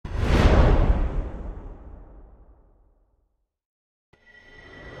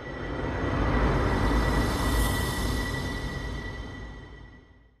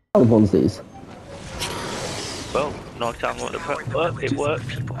ones these? Well, no time on the prep work, it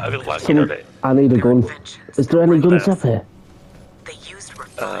worked. I was working on it. I need a gun. Is there any guns up here?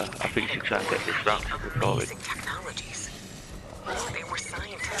 I think you should try and get this round to before it. They were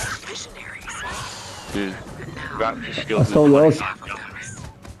scientists, visionaries. Raps is still I stole yours.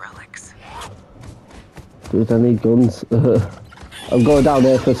 Relics. Dude, I need guns. I'm going down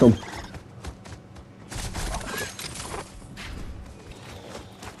there for some.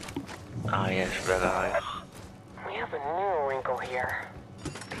 Ah yes, red eye. We have a new wrinkle here.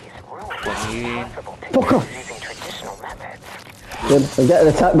 These ruins Well, are possible to Fuck off. use using traditional methods. Good. I'm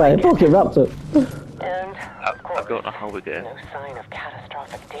getting attacked by a fucking raptor. And, of I course, don't know how we get no sign of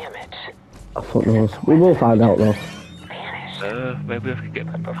catastrophic damage. I fuck knows. We will find out though. Vanished. Maybe we could get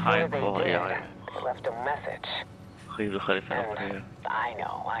higher Before quality they did, iron. they left a message. Leave the anything up And here. I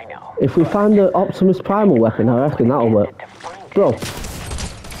know. If we find the Optimus Primal weapon, I reckon that'll work. To find it. Bro,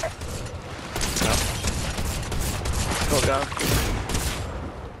 Go down.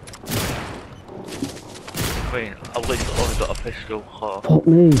 I mean, I've literally only got a pistol. Oh. fuck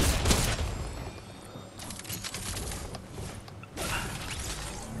me.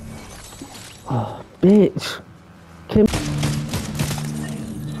 Oh, bitch. Kim.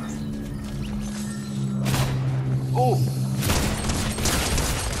 Oh!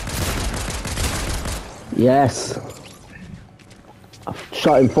 Yes. I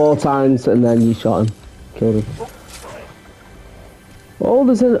shot him 4 times and then you shot him. Killed him. Oh,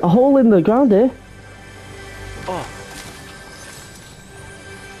 there's a hole in the ground here. Oh!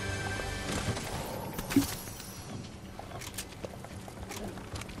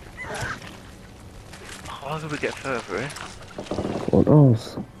 How do we get further, eh? What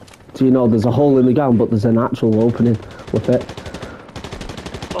else? Do you know there's a hole in the ground, but there's an actual opening with it?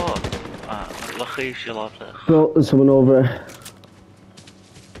 Oh! Lucky you'll have this. Bro, there's someone over here.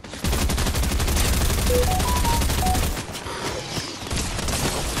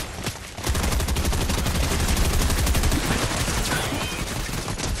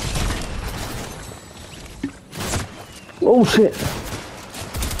 Oh shit!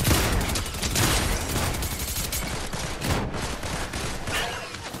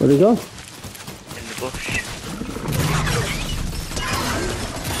 Where'd he go? In the bush.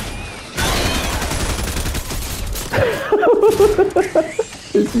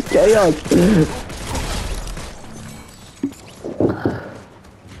 This is chaos!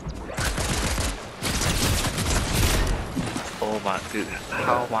 Oh my goodness,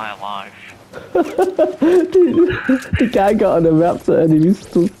 how am I alive? The guy got on a raptor and he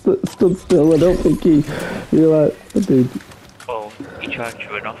stood still. I don't think he realised. Dude, Well, he tried to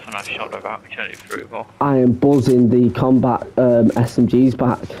run off and I shot the raptor and it threw him off. I am buzzing the combat SMGs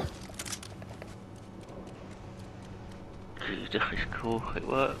back. This is cool, it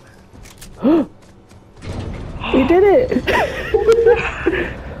worked. He did it!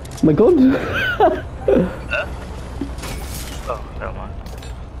 My gun! Oh, never mind.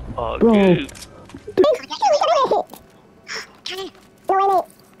 Oh, Bro. dude. Where are you going?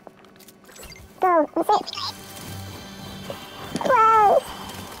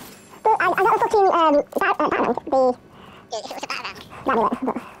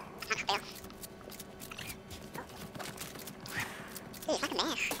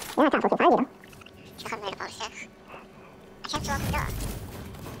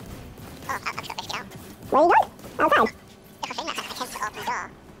 Outside.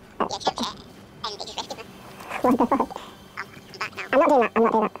 What the fuck? I'm not doing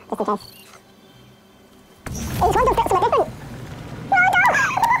that, just in case. It's one of something different. No!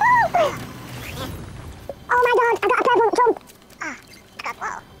 Oh my god, I got a purple jump.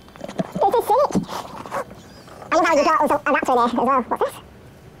 This is sick. I love how you got an actor there as well. What's this?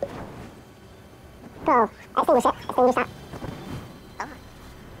 Bro, extinguish that.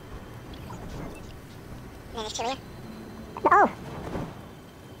 Oh!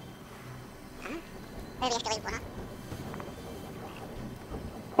 Maybe I have to leave one up.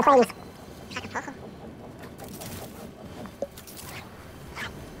 The flames.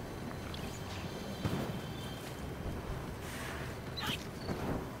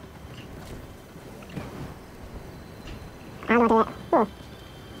 How do I do it?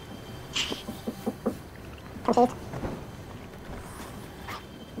 Confused.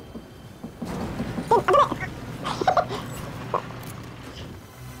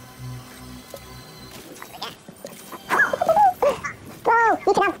 Dude, I did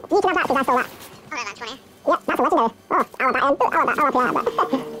it! You can have that because I stole that. Oh, that's 20. Yep, that's a legendary. Oh, I want that. I want that. I want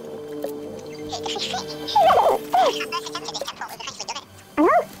that. I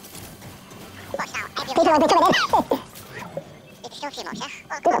know. People will be coming in. still a few more, yeah?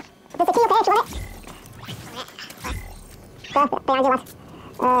 Good. There's a key up here, do you want it? There, behind you, lad.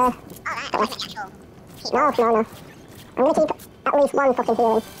 Alright, I want the actual... No. I'm gonna keep at least one fucking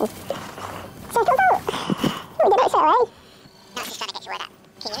healing. So it comes out! We did it straight away. No, just trying to get you where that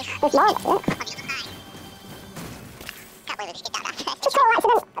key is. There's more, yeah. On the other side. Can't believe we just did that. Just sort of like to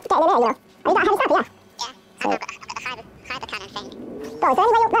them getting in there, you know. Oh, you got a heavy sniper, yeah? Yeah, I've got the fiber cannon thing. Oh, is there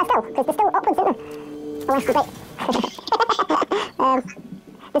any way up there still? Because there's still upwards, isn't there? Oh, that's great.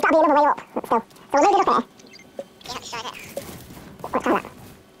 There's got to be another way up, still. So we're moving up here. You haven't destroyed it. Let's try that.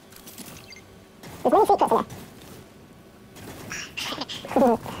 There's many secrets in there. Just test it that way. Maybe it's all like secret based. Yeah,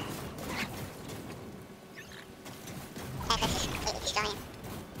 no. I don't see another way. Shit.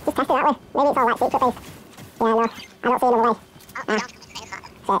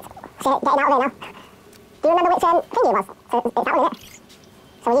 Shit, getting out of there now. Do you remember which thingy it was? So it's that one, isn't it?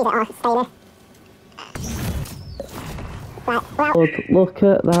 So we use it or stay there. Right, well... Look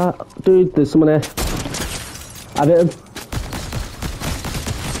at that. Dude, there's someone here. I hit him.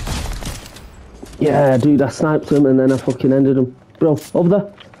 Yeah, dude, I sniped him and then I fucking ended him. Bro, over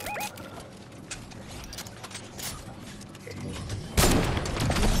there.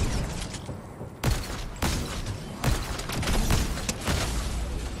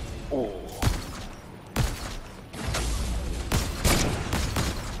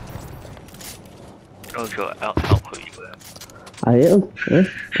 Oh, sure, I'll put you there. I hit him. Yeah.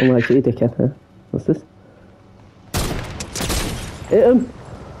 Oh my shit, dickhead. Huh? What's this? Hit him.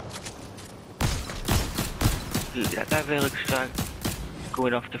 Dude, that guy there looks like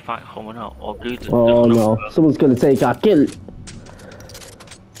going off to fight someone else. Or dude, oh no, someone's gonna take our kill.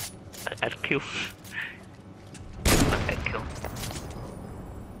 I'd kill. I'd kill.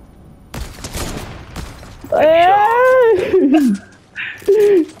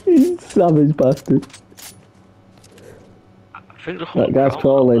 You savage bastard. I think the whole that guy's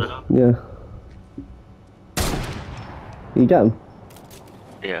crawling. Yeah. You get him?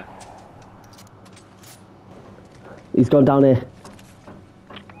 Yeah. He's gone down here.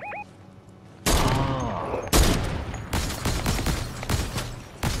 Oh.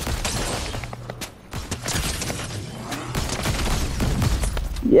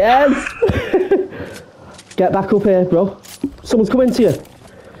 Yes! Get back up here, bro. Someone's coming to you.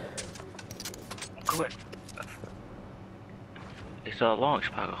 Come on. It's a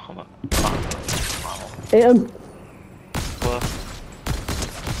launch pad or something. Hit him. What?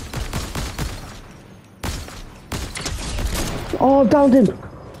 Oh, downed him.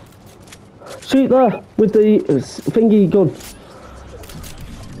 Shoot there with the thingy gun.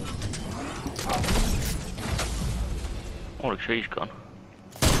 Oh, the tree's gone.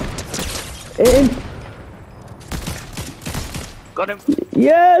 Hit him. Got him.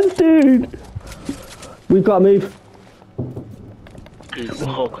 Yes, dude. We've got to move. He's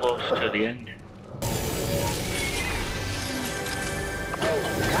so close to the end.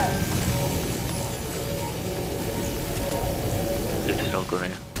 It's still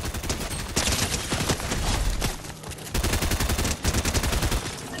going here.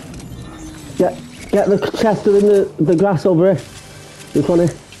 Get the chest in the grass over here. This one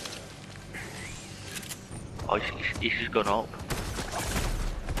here. Oh, he's just gone up.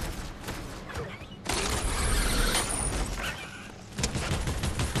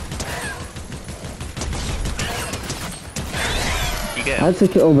 You get him? I'd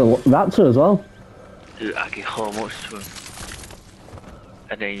take it over Raptor as well. Dude, I get so much to him.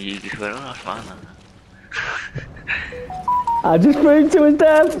 And then you just went, oh, that's fine then. I just threw him to his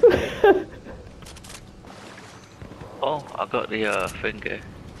death. Oh, I got the finger.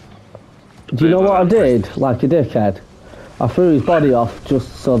 Do you know what I did? Like a dickhead. I threw his body off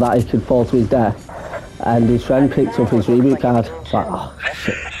just so that he could fall to his death. And his friend picked up his reboot card. It's like, oh,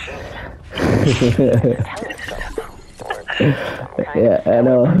 shit. Yeah, I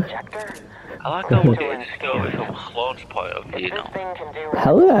know. I like how we're getting the story from Claude's point of view now.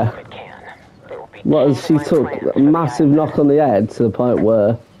 Hell yeah. What, she took a massive knock on the head to the point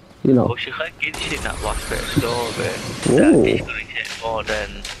where, you know. Well, she like gives you that last bit of story. Ooh. That he's going to get more than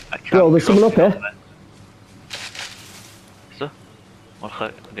a chance. Bro, there's someone up here. So,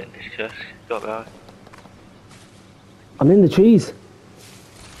 I'm getting this chest. Got behind. I'm in the trees.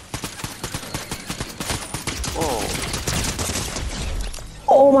 Oh.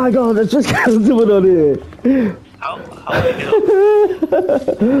 Oh my god, there's just someone on here. How did you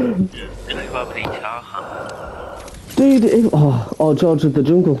Dude, oh, George of the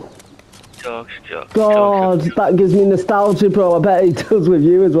Jungle. God, that gives me nostalgia, bro. I bet he does with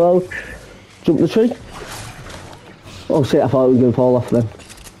you as well. Jump the tree. Oh shit, I thought we were going to fall off then.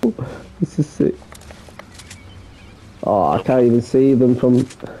 This is sick. Oh, I can't even see them from...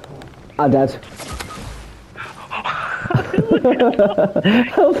 I'm dead.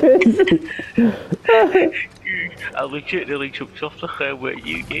 Help it! I legitimately jumped off the car where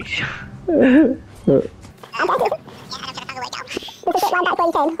you guys. I'm dead. This is it, land back where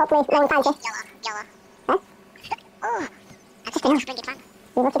you came. Hopefully, no one finds you. Huh? Oh, I just finished. You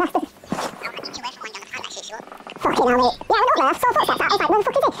lucky bastard. Fucking hell, mate. Yeah, I went up there. I saw footsteps. I was like, where the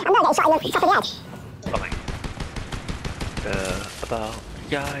fuck is it? I'm not getting shot in the top of the head. About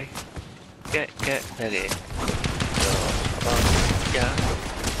guy. Get ready. About guy.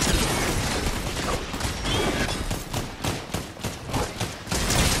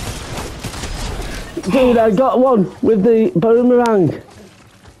 Dude, I got one with the boomerang.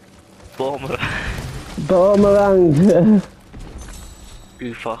 Boomerang.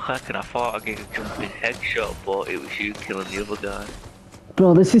 Dude, for a second I thought I'd get a jumping headshot, but it was you killing the other guy.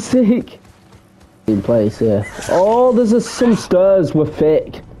 Bro, this is sick. In place here. Oh, there's some stairs. We're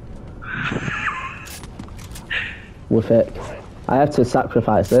fake. We're fake. I have to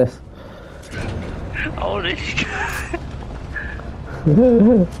sacrifice this. Oh, this guy.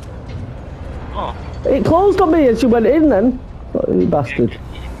 Oh. It closed on me as you went in then. Oh, you bastard.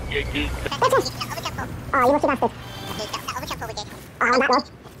 Yeah, you. Oh, you lucky bastard. Oh, I'm back now.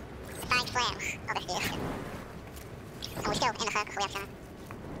 Find flames. Oh, this is. And we're still in the circle, we have time.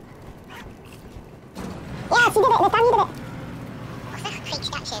 Yes, you did it, this time you did it. What's that creep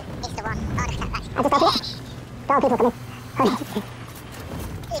statue? It's the one. Oh, that's I just opened it. Don't people coming.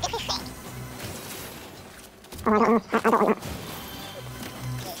 Is this fake? Oh, I don't know. I don't want that.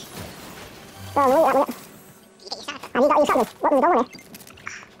 Oh, look at that. Have you got your shotgun? What was the door with it?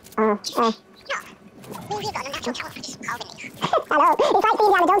 Oh, no. Maybe you've got an actual talent for just holding it. I know. It's like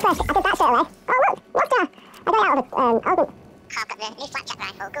being down the Jones first. I did that straight away. Oh, look. What's that? I got it out of the, album. I've got the new flapjack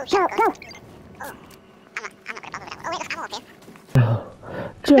rifle. Go, go. Oh. I'm not gonna bother with that. Oh, wait, there's ammo up here.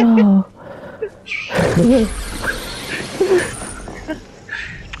 Joe.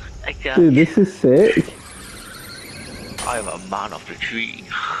 Dude, this is sick. I am a man of the tree.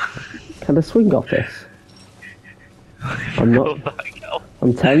 Can I swing off this? I'm not.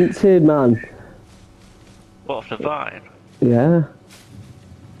 I'm tempted, man. What, off the vine? Yeah.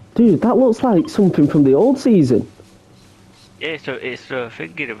 Dude, that looks like something from the old season. Yeah, it's a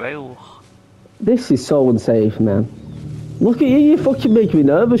thing in a rail. This is so unsafe, man. Look at you, you fucking make me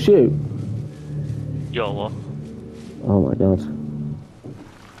nervous, you. YOLO. Oh my god.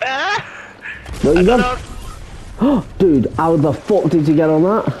 Ah! No, you don't. Oh, dude, how the fuck did you get on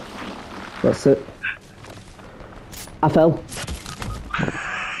that? That's it. I fell.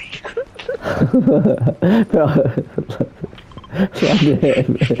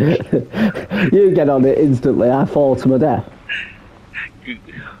 You get on it instantly, I fall to my death.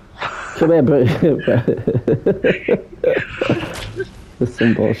 Come here, bro. There's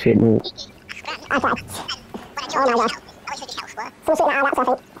some bullshit, mate. Oh my god. Some shit like that, I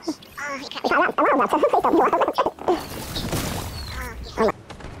think.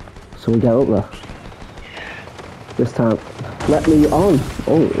 So we get up there. This time. Let me on.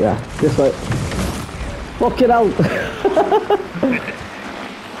 Oh, yeah. This way. Fuck it out.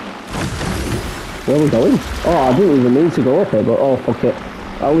 Where are we going? Oh, I didn't even mean to go up here, but oh, fuck it.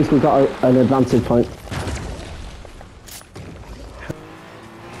 At least we got an advantage point.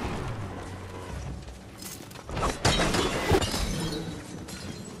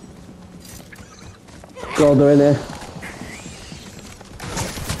 Go, they're in here.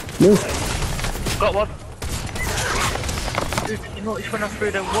 Move. Got one. Dude, you notice when I threw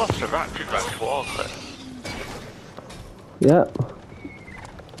them wasps, they're actually right towards it. Yeah.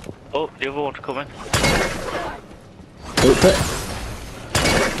 Oh, the other one's coming. Oops, it.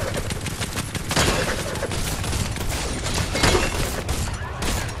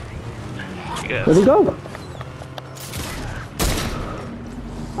 Yeah. Where'd he go?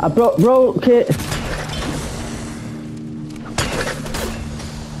 I broke it.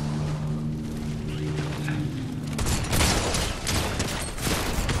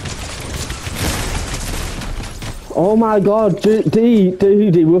 Oh my god, dude,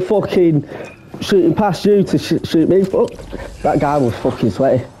 he were fucking shooting past you to shoot me. Fuck. That guy was fucking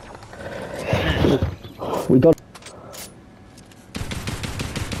sweaty. We got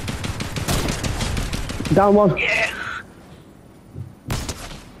down one. Yeah.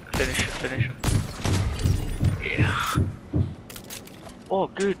 Finish. Yeah. Oh,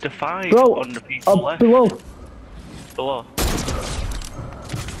 dude, the five Bro, on the people left. Below. Below.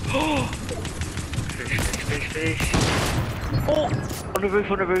 Finish. Oh, on the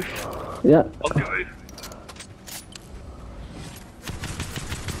roof. Yeah. On the roof.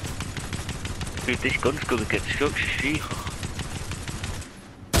 if this gun's gonna get stuck, see?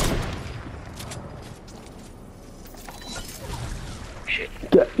 Shit.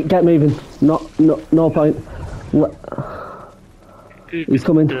 Get moving. No point. Dude, He's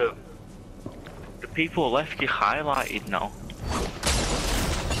coming. The people left you highlighted now.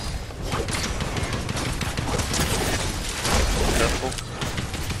 Careful.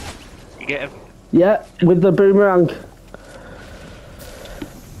 You get him? Yeah, with the boomerang.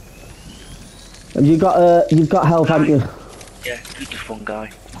 Have you got you've got health, haven't you? Yeah, you're just one guy.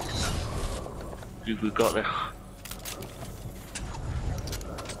 We've got this.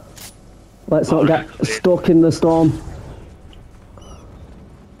 Let's not get stuck in the storm.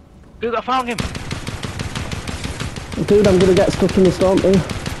 Dude, I found him! Dude, I'm gonna get stuck in the storm too.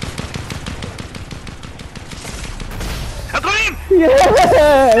 I got him!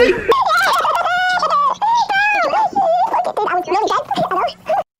 Yeah!